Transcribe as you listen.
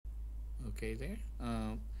Okay, there.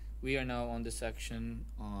 We are now on the section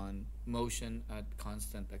on motion at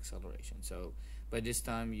constant acceleration. So by this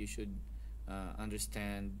time, you should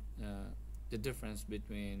understand the difference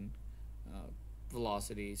between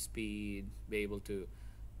velocity, speed, be able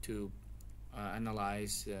to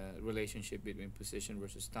analyze relationship between position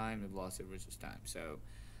versus time and velocity versus time.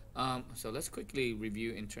 So let's quickly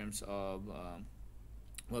review in terms of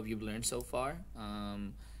what you've learned so far.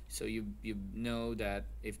 So you know that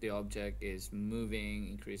if the object is moving,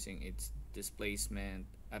 increasing its displacement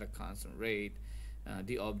at a constant rate,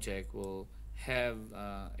 the object will have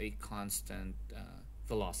a constant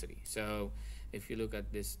velocity. So if you look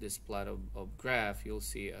at this plot of graph, you'll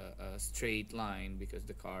see a straight line because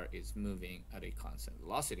the car is moving at a constant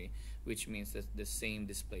velocity, which means that the same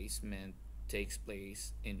displacement takes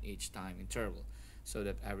place in each time interval, so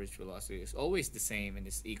that average velocity is always the same and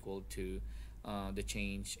is equal to the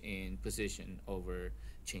change in position over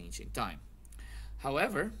change in time.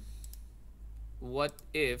 However, what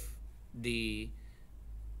if the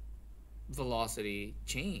velocity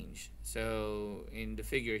change? So in the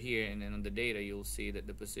figure here and then on the data, you'll see that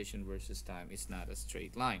the position versus time is not a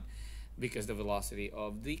straight line because the velocity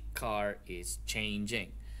of the car is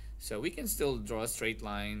changing. So we can still draw a straight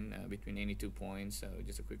line between any 2 points. So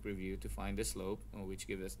just a quick review to find the slope, which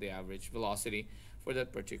gives us the average velocity for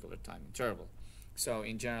that particular time interval. So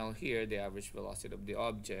in general here, the average velocity of the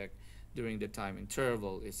object during the time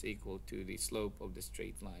interval is equal to the slope of the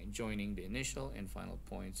straight line joining the initial and final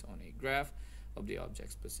points on a graph of the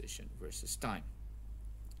object's position versus time.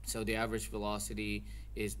 So the average velocity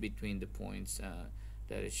is between the points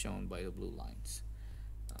that is shown by the blue lines.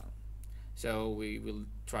 So we will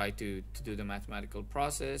try to do the mathematical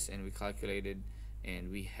process, and we calculated and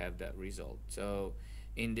we have that result. So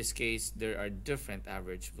in this case, there are different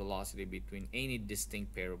average velocity between any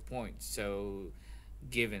distinct pair of points. So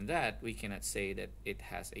given that, we cannot say that it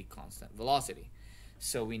has a constant velocity.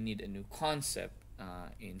 So we need a new concept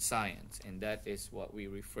in science, and that is what we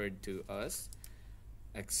referred to as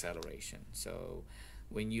acceleration. So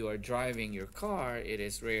when you are driving your car, it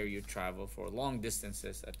is rare you travel for long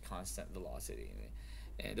distances at constant velocity.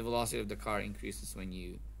 The velocity of the car increases when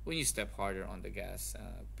you step harder on the gas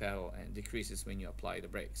pedal and decreases when you apply the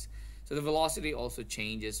brakes. So the velocity also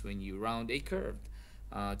changes when you round a curve,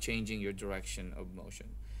 changing your direction of motion.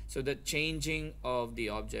 So the changing of the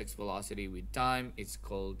object's velocity with time is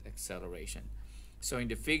called acceleration. So in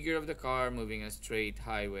the figure of the car moving a straight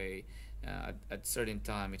highway, at certain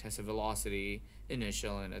time it has a velocity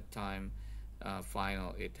initial, and at time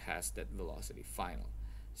final it has that velocity final.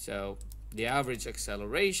 So the average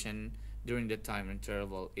acceleration during the time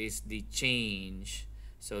interval is the change.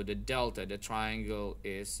 So the delta, the triangle,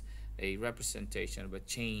 is a representation of a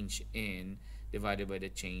change in divided by the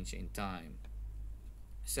change in time.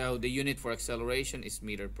 So the unit for acceleration is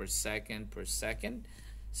meter per second per second.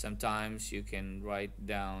 Sometimes you can write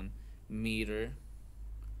down meter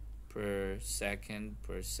per second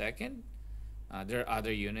per second. There are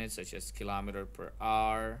other units such as kilometer per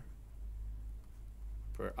hour,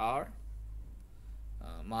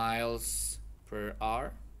 miles per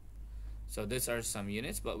hour. So these are some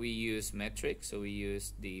units, but we use metric. So we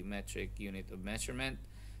use the metric unit of measurement,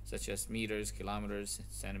 such as meters, kilometers,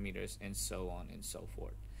 centimeters, and so on and so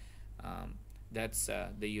forth. That's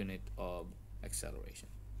the unit of acceleration.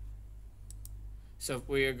 So if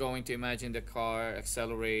we are going to imagine the car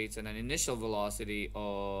accelerates at an initial velocity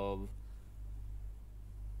of,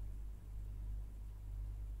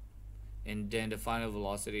 and then the final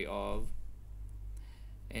velocity of,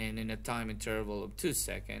 and in a time interval of 2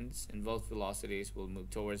 seconds, and both velocities will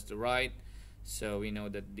move towards the right. So we know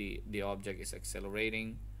that the object is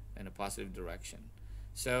accelerating in a positive direction.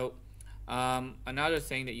 So another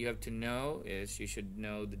thing that you have to know is you should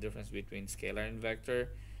know the difference between scalar and vector.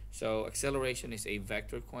 So acceleration is a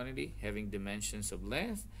vector quantity having dimensions of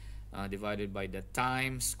length divided by the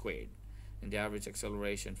time squared, and the average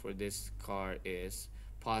acceleration for this car is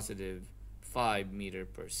positive 5 meter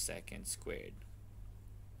per second squared.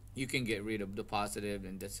 You can get rid of the positive,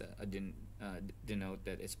 and that's denote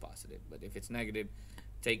that it's positive. But if it's negative,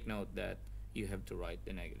 take note that you have to write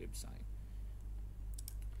the negative sign.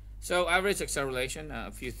 So average acceleration,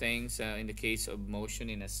 a few things in the case of motion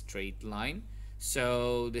in a straight line.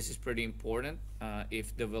 So this is pretty important.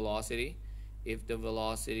 If the velocity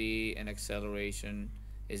and acceleration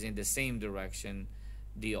is in the same direction,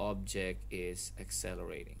 the object is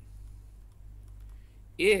accelerating.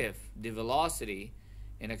 If the velocity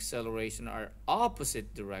and acceleration are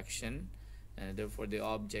opposite direction, and therefore the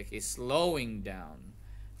object is slowing down.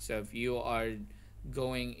 So if you are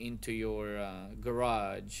going into your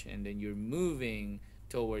garage and then you're moving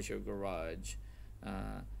towards your garage,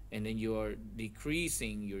 and then you are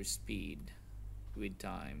decreasing your speed with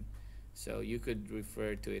time. So you could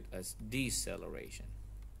refer to it as deceleration.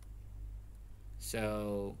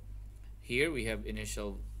 So here we have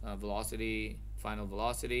initial velocity, final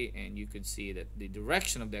velocity, and you could see that the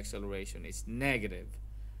direction of the acceleration is negative.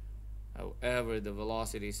 However, the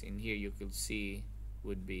velocities in here you could see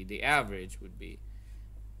would be, the average would be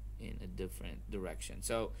in a different direction.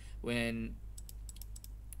 So when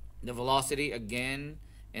the velocity again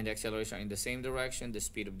and the acceleration are in the same direction, the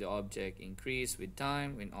speed of the object increase with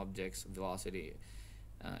time. When object's velocity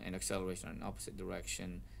and acceleration are in opposite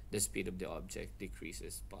direction, the speed of the object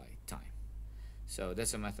decreases by time. So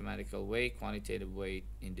that's a mathematical way, quantitative way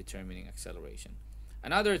in determining acceleration.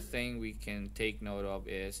 Another thing we can take note of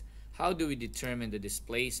is, how do we determine the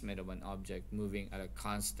displacement of an object moving at a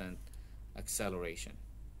constant acceleration?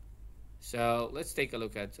 So let's take a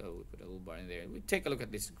look at, so we put a little bar in there. We take a look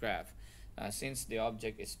at this graph. Since the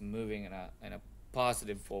object is moving in a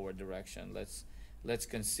positive forward direction, let's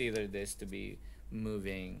consider this to be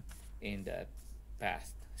moving in that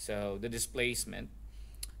path. So the displacement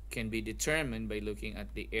can be determined by looking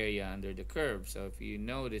at the area under the curve. So if you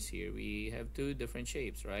notice here, we have two different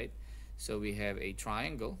shapes, right? So we have a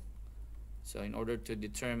triangle. So in order to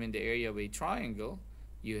determine the area of a triangle,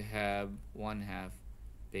 you have 1/2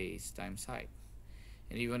 base times height.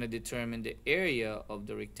 And you want to determine the area of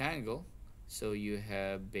the rectangle, so you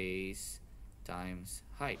have base times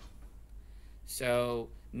height. So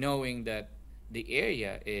knowing that the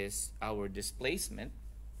area is our displacement,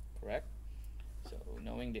 correct? So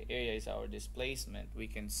knowing the area is our displacement, we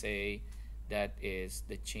can say that is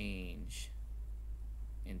the change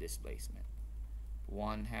in displacement,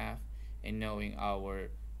 1/2. And knowing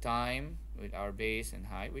our time with our base and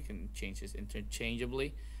height, we can change this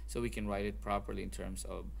interchangeably, so we can write it properly in terms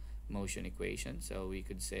of motion equation. So we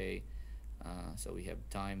could say, so we have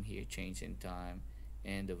time here, change in time,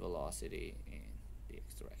 and the velocity in the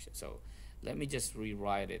x direction. So let me just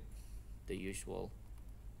rewrite it the usual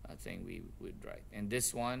thing we would write. And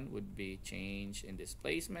this one would be change in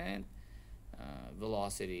displacement,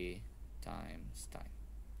 velocity times time.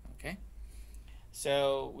 Okay?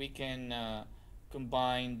 So we can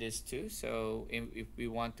combine these two. So if we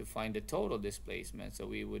want to find the total displacement, so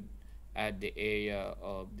we would add the area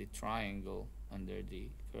of the triangle under the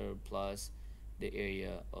curve plus the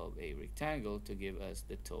area of a rectangle to give us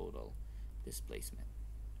the total displacement,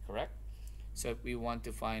 correct? So if we want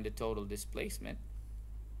to find the total displacement,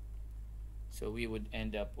 so we would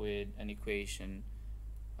end up with an equation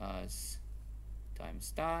as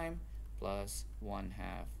times time plus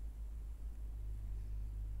 1/2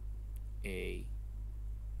 a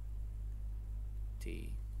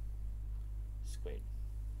t squared,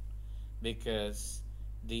 because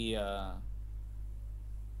the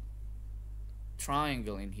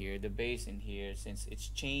triangle in here, the base in here, since it's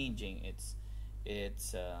changing its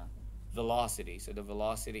velocity, so the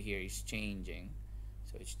velocity here is changing,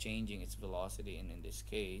 so it's changing its velocity, and in this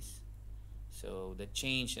case, so the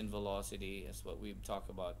change in velocity, as what we've talked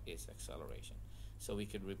about, is acceleration. So we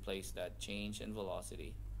could replace that change in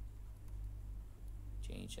velocity,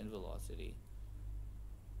 change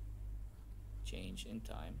in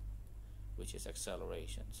time, which is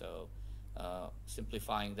acceleration. So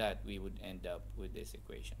simplifying that, we would end up with this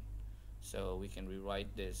equation. So we can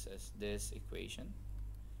rewrite this as this equation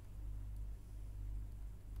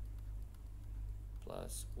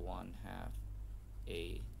plus 1/2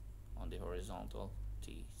 a on the horizontal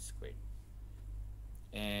t squared.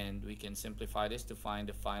 And we can simplify this to find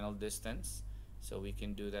the final distance, so we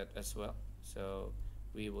can do that as well. So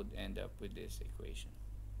we would end up with this equation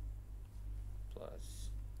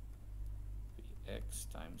plus bx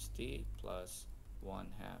times t plus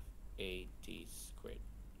 1/2 a t squared.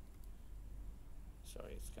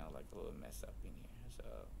 Sorry, it's kind of like a little mess up in here.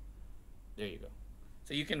 So there you go.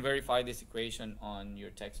 So you can verify this equation on your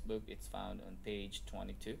textbook. It's found on page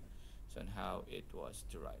 22, so on how it was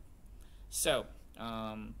derived. So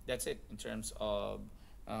that's it in terms of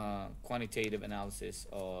quantitative analysis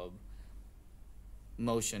of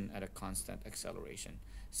motion at a constant acceleration.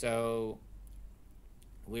 So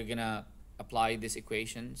we're gonna apply these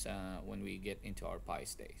equations when we get into our pi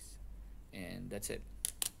days, and that's it.